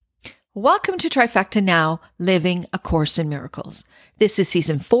Welcome to Trifecta Now, Living A Course in Miracles. This is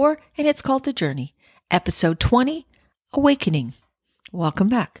Season 4, and it's called The Journey. Episode 20, Awakening. Welcome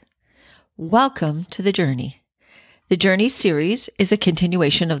back. Welcome to The Journey. The Journey series is a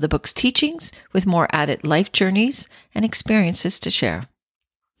continuation of the book's teachings with more added life journeys and experiences to share.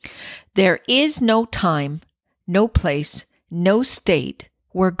 There is no time, no place, no state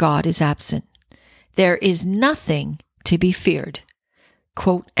where God is absent. There is nothing to be feared.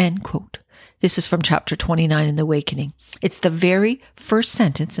 Quote, end quote. This is from chapter 29 in The Awakening. It's the very first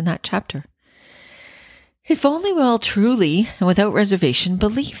sentence in that chapter. If only we'll truly and without reservation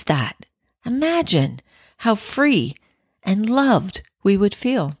believe that. Imagine how free and loved we would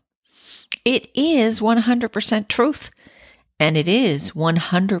feel. It is 100% truth, and it is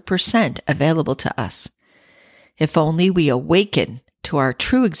 100% available to us. If only we awaken to our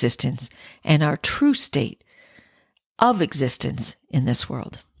true existence and our true state of existence in this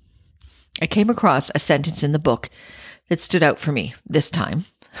world. I came across a sentence in the book that stood out for me this time.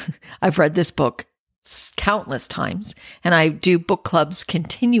 I've read this book countless times, and I do book clubs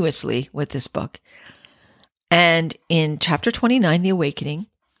continuously with this book. And in chapter 29, The Awakening,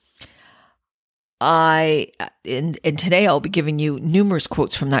 and today I'll be giving you numerous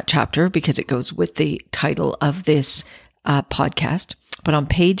quotes from that chapter because it goes with the title of this podcast. But on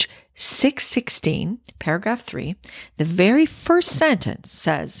page 616, paragraph 3, the very first sentence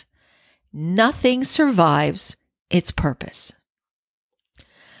says, "Nothing survives its purpose."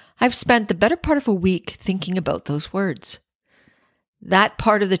 I've spent the better part of a week thinking about those words. That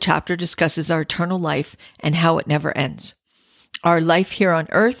part of the chapter discusses our eternal life and how it never ends. Our life here on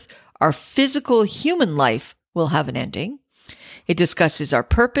earth, our physical human life, will have an ending. It discusses our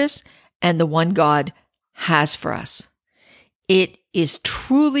purpose and the one God has for us. It is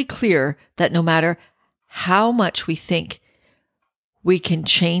truly clear that no matter how much we think we can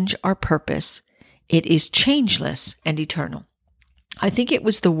change our purpose, it is changeless and eternal. I think it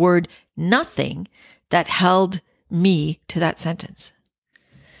was the word nothing that held me to that sentence.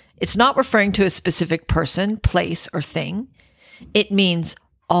 It's not referring to a specific person, place, or thing. It means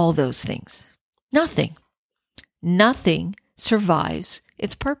all those things. Nothing. Nothing survives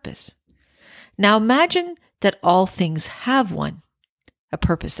its purpose. Now imagine that all things have one, a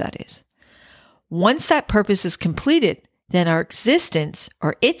purpose that is. Once that purpose is completed, then our existence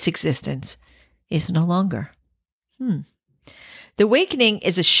or its existence is no longer. The awakening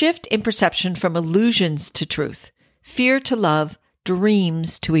is a shift in perception from illusions to truth, fear to love,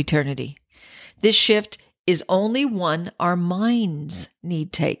 dreams to eternity. This shift is only one our minds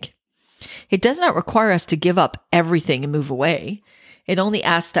need take. It does not require us to give up everything and move away. It only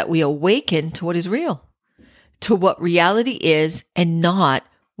asks that we awaken to what is real, to what reality is and not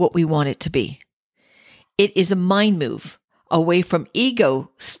what we want it to be. It is a mind move away from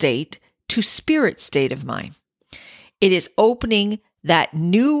ego state to spirit state of mind. It is opening that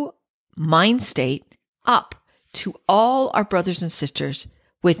new mind state up to all our brothers and sisters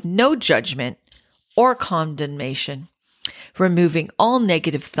with no judgment or condemnation, removing all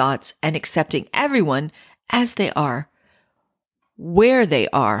negative thoughts and accepting everyone as they are, where they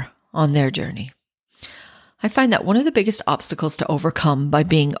are on their journey. I find that one of the biggest obstacles to overcome by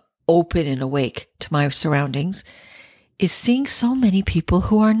being open and awake to my surroundings is seeing so many people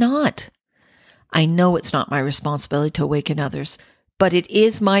who are not. I know it's not my responsibility to awaken others, but it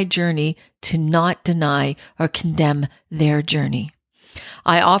is my journey to not deny or condemn their journey.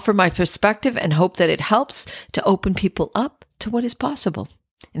 I offer my perspective and hope that it helps to open people up to what is possible.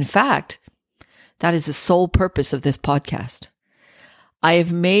 In fact, that is the sole purpose of this podcast. I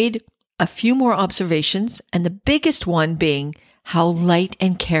have made a few more observations, and the biggest one being how light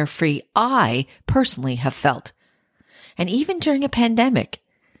and carefree I personally have felt. And even during a pandemic,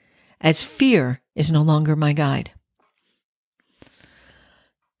 as fear is no longer my guide.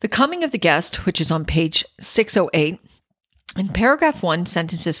 The Coming of the Guest, which is on page 608, in paragraph 1,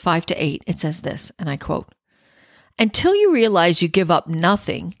 sentences 5 to 8, it says this, and I quote, "Until you realize you give up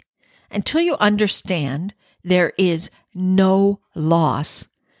nothing, until you understand there is no loss,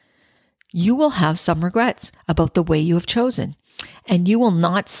 you will have some regrets about the way you have chosen, and you will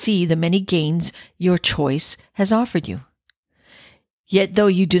not see the many gains your choice has offered you. Yet though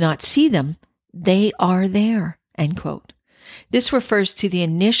you do not see them, they are there." End quote. This refers to the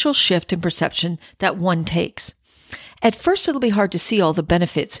initial shift in perception that one takes. At first, it'll be hard to see all the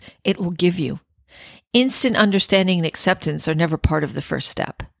benefits it will give you. Instant understanding and acceptance are never part of the first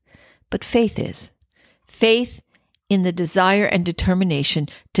step. But faith is. Faith in the desire and determination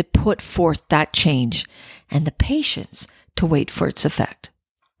to put forth that change and the patience to wait for its effect.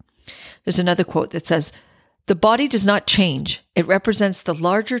 There's another quote that says, The body does not change. It represents the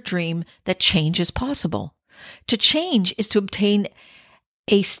larger dream that change is possible. To change is to obtain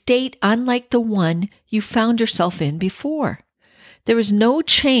a state unlike the one you found yourself in before. There is no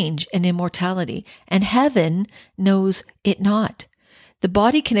change in immortality, and heaven knows it not. The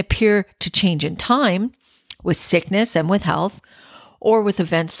body can appear to change in time, with sickness and with health, or with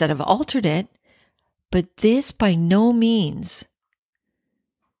events that have altered it, but this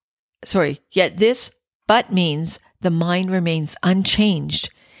means the mind remains unchanged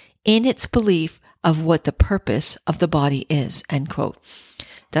in its belief of what the purpose of the body is, end quote.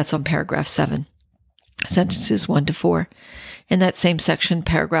 That's on paragraph 7, sentences 1 to 4. In that same section,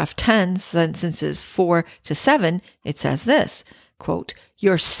 paragraph 10, sentences 4 to 7, it says this, quote,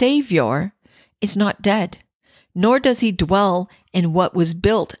 "Your Savior is not dead, nor does he dwell in what was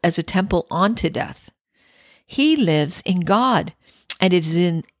built as a temple unto death. He lives in God, and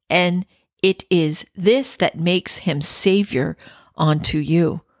it is this that makes him Savior unto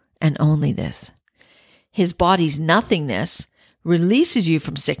you, and only this. His body's nothingness releases you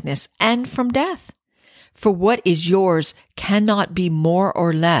from sickness and from death. For what is yours cannot be more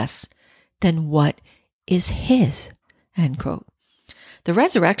or less than what is his," end quote. The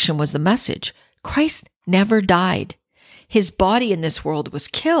resurrection was the message. Christ never died. His body in this world was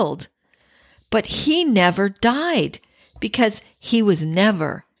killed, but he never died because he was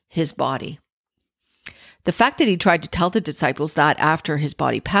never his body. The fact that he tried to tell the disciples that after his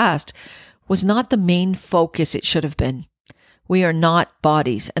body passed was not the main focus it should have been. We are not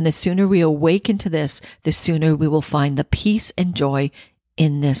bodies, and the sooner we awaken to this, the sooner we will find the peace and joy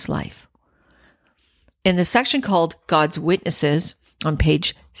in this life. In the section called God's Witnesses, on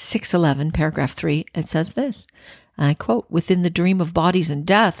page 611, paragraph 3, it says this, I quote, "Within the dream of bodies and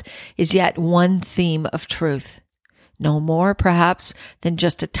death is yet one theme of truth. No more, perhaps, than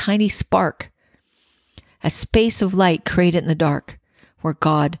just a tiny spark, a space of light created in the dark, where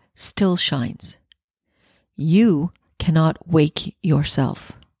God still shines. You cannot wake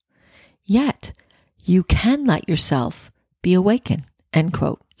yourself. Yet, you can let yourself be awakened," end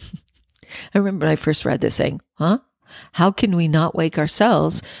quote. I remember when I first read this saying, how can we not wake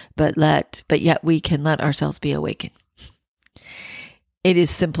ourselves, but yet we can let ourselves be awakened? It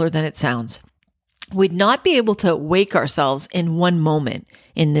is simpler than it sounds. We'd not be able to wake ourselves in one moment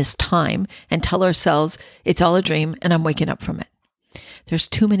in this time and tell ourselves it's all a dream and I'm waking up from it. There's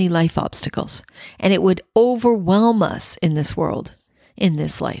too many life obstacles, and it would overwhelm us in this world, in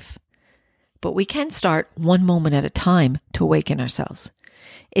this life. But we can start one moment at a time to awaken ourselves.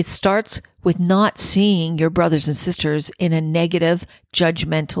 It starts with not seeing your brothers and sisters in a negative,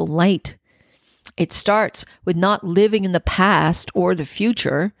 judgmental light. It starts with not living in the past or the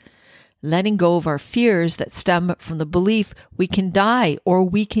future, letting go of our fears that stem from the belief we can die or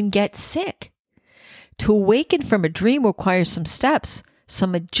we can get sick. To awaken from a dream requires some steps,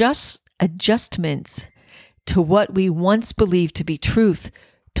 some adjustments to what we once believed to be truth,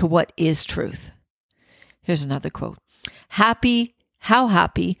 to what is truth. Here's another quote. How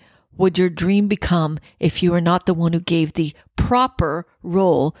happy would your dream become if you were not the one who gave the proper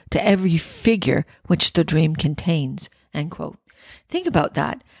role to every figure which the dream contains, end quote. Think about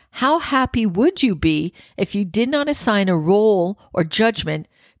that. How happy would you be if you did not assign a role or judgment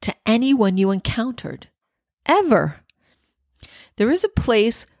to anyone you encountered? Ever. There is a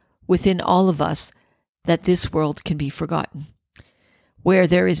place within all of us that this world can be forgotten, where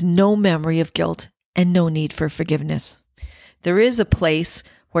there is no memory of guilt and no need for forgiveness. There is a place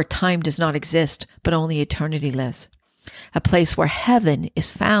where time does not exist, but only eternity lives. A place where heaven is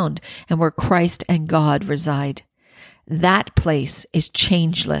found and where Christ and God reside. That place is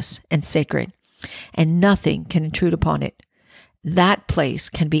changeless and sacred, and nothing can intrude upon it. That place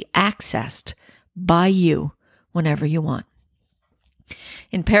can be accessed by you whenever you want.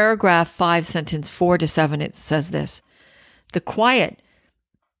 In paragraph 5, sentence 4 to 7, it says this, "The quiet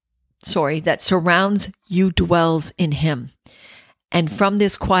that surrounds you dwells in him. And from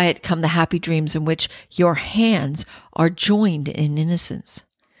this quiet come the happy dreams in which your hands are joined in innocence.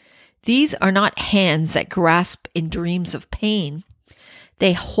 These are not hands that grasp in dreams of pain.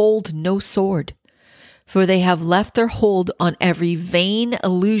 They hold no sword, for they have left their hold on every vain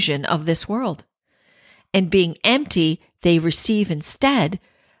illusion of this world. And being empty, they receive instead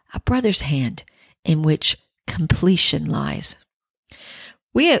a brother's hand in which completion lies."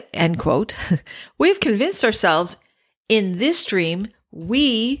 End quote. We have convinced ourselves in this dream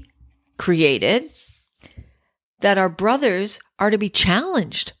we created that our brothers are to be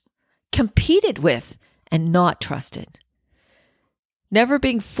challenged, competed with, and not trusted. Never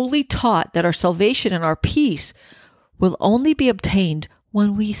being fully taught that our salvation and our peace will only be obtained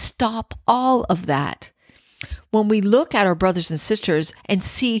when we stop all of that when we look at our brothers and sisters and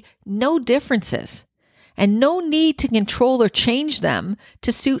see no differences and no need to control or change them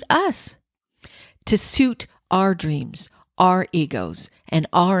to suit us, to suit our dreams, our egos, and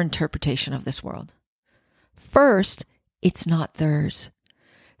our interpretation of this world. First, it's not theirs.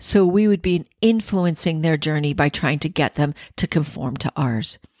 So we would be influencing their journey by trying to get them to conform to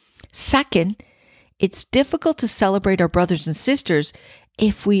ours. Second, it's difficult to celebrate our brothers and sisters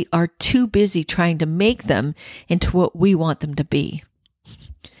if we are too busy trying to make them into what we want them to be.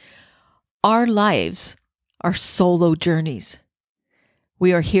 Our lives are solo journeys.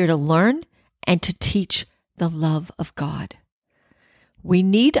 We are here to learn and to teach the love of God. We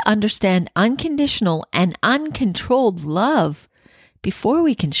need to understand unconditional and uncontrolled love before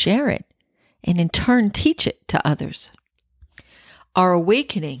we can share it and in turn teach it to others. Our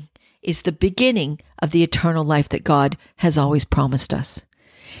awakening is the beginning of the eternal life that God has always promised us.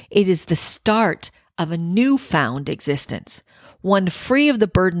 It is the start of a newfound existence, one free of the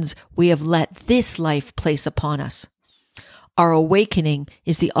burdens we have let this life place upon us. Our awakening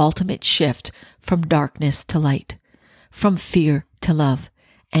is the ultimate shift from darkness to light, from fear to love,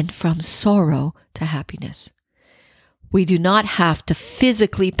 and from sorrow to happiness. We do not have to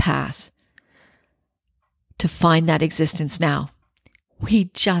physically pass to find that existence now. We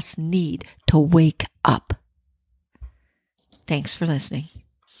just need to wake up. Thanks for listening.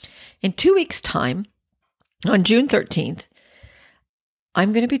 In 2 weeks' time, on June 13th,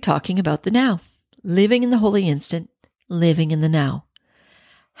 I'm going to be talking about the now, living in the holy instant, living in the now.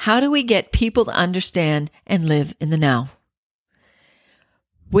 How do we get people to understand and live in the now?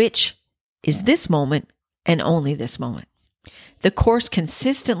 Which is this moment and only this moment. The Course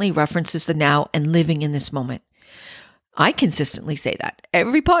consistently references the now and living in this moment. I consistently say that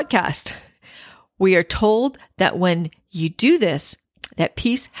every podcast. We are told that when you do this, that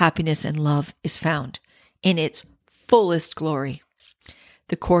peace, happiness, and love is found in its fullest glory.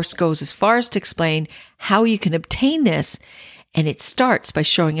 The Course goes as far as to explain how you can obtain this, and it starts by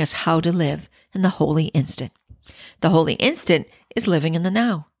showing us how to live in the holy instant. The holy instant is living in the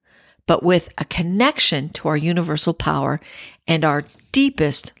now, but with a connection to our universal power and our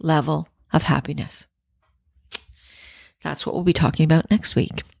deepest level of happiness. That's what we'll be talking about next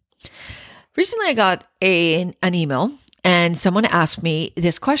week. Recently, I got an email and someone asked me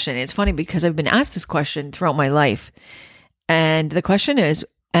this question. It's funny because I've been asked this question throughout my life. And the question is,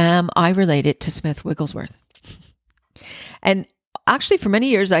 am I related to Smith Wigglesworth? And actually, for many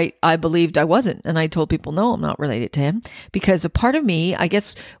years, I believed I wasn't. And I told people, no, I'm not related to him. Because a part of me, I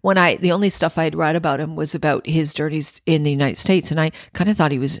guess, the only stuff I had read about him was about his journeys in the United States. And I kind of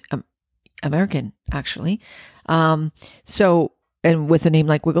thought he was American, actually. And with a name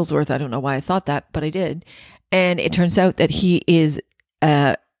like Wigglesworth, I don't know why I thought that, but I did. And it turns out that he is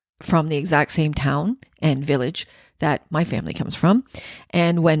from the exact same town and village that my family comes from.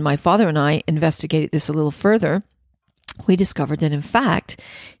 And when my father and I investigated this a little further, we discovered that, in fact,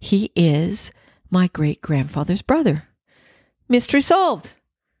 he is my great-grandfather's brother. Mystery solved.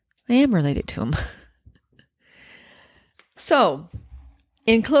 I am related to him. So,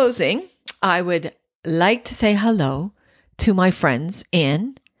 in closing, I would like to say hello to my friends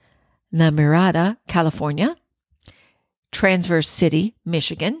in La Mirada, California, Transverse City,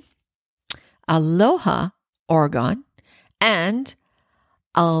 Michigan, Aloha, Oregon, and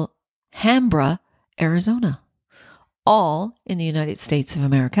Alhambra, Arizona, all in the United States of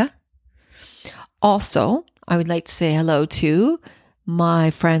America. Also, I would like to say hello to my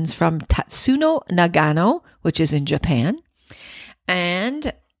friends from Tatsuno, Nagano, which is in Japan,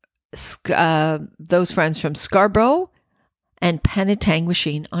 and those friends from Scarborough and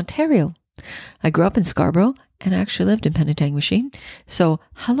Penetanguishene, Ontario. I grew up in Scarborough and actually lived in Penetanguishene. So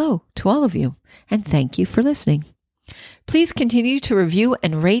hello to all of you, and thank you for listening. Please continue to review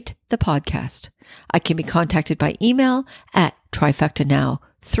and rate the podcast. I can be contacted by email at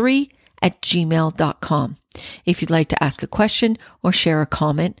trifectanow3@gmail.com if you'd like to ask a question or share a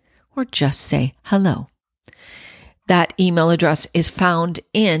comment or just say hello. That email address is found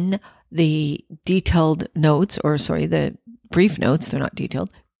in the detailed notes, the brief notes, they're not detailed,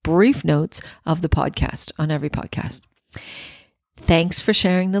 brief notes of the podcast on every podcast. Thanks for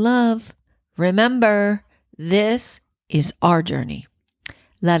sharing the love. Remember, this is our journey.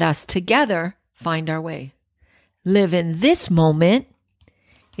 Let us together find our way. Live in this moment.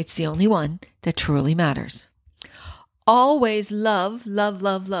 It's the only one that truly matters. Always love, love,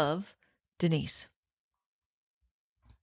 love, love, Denise.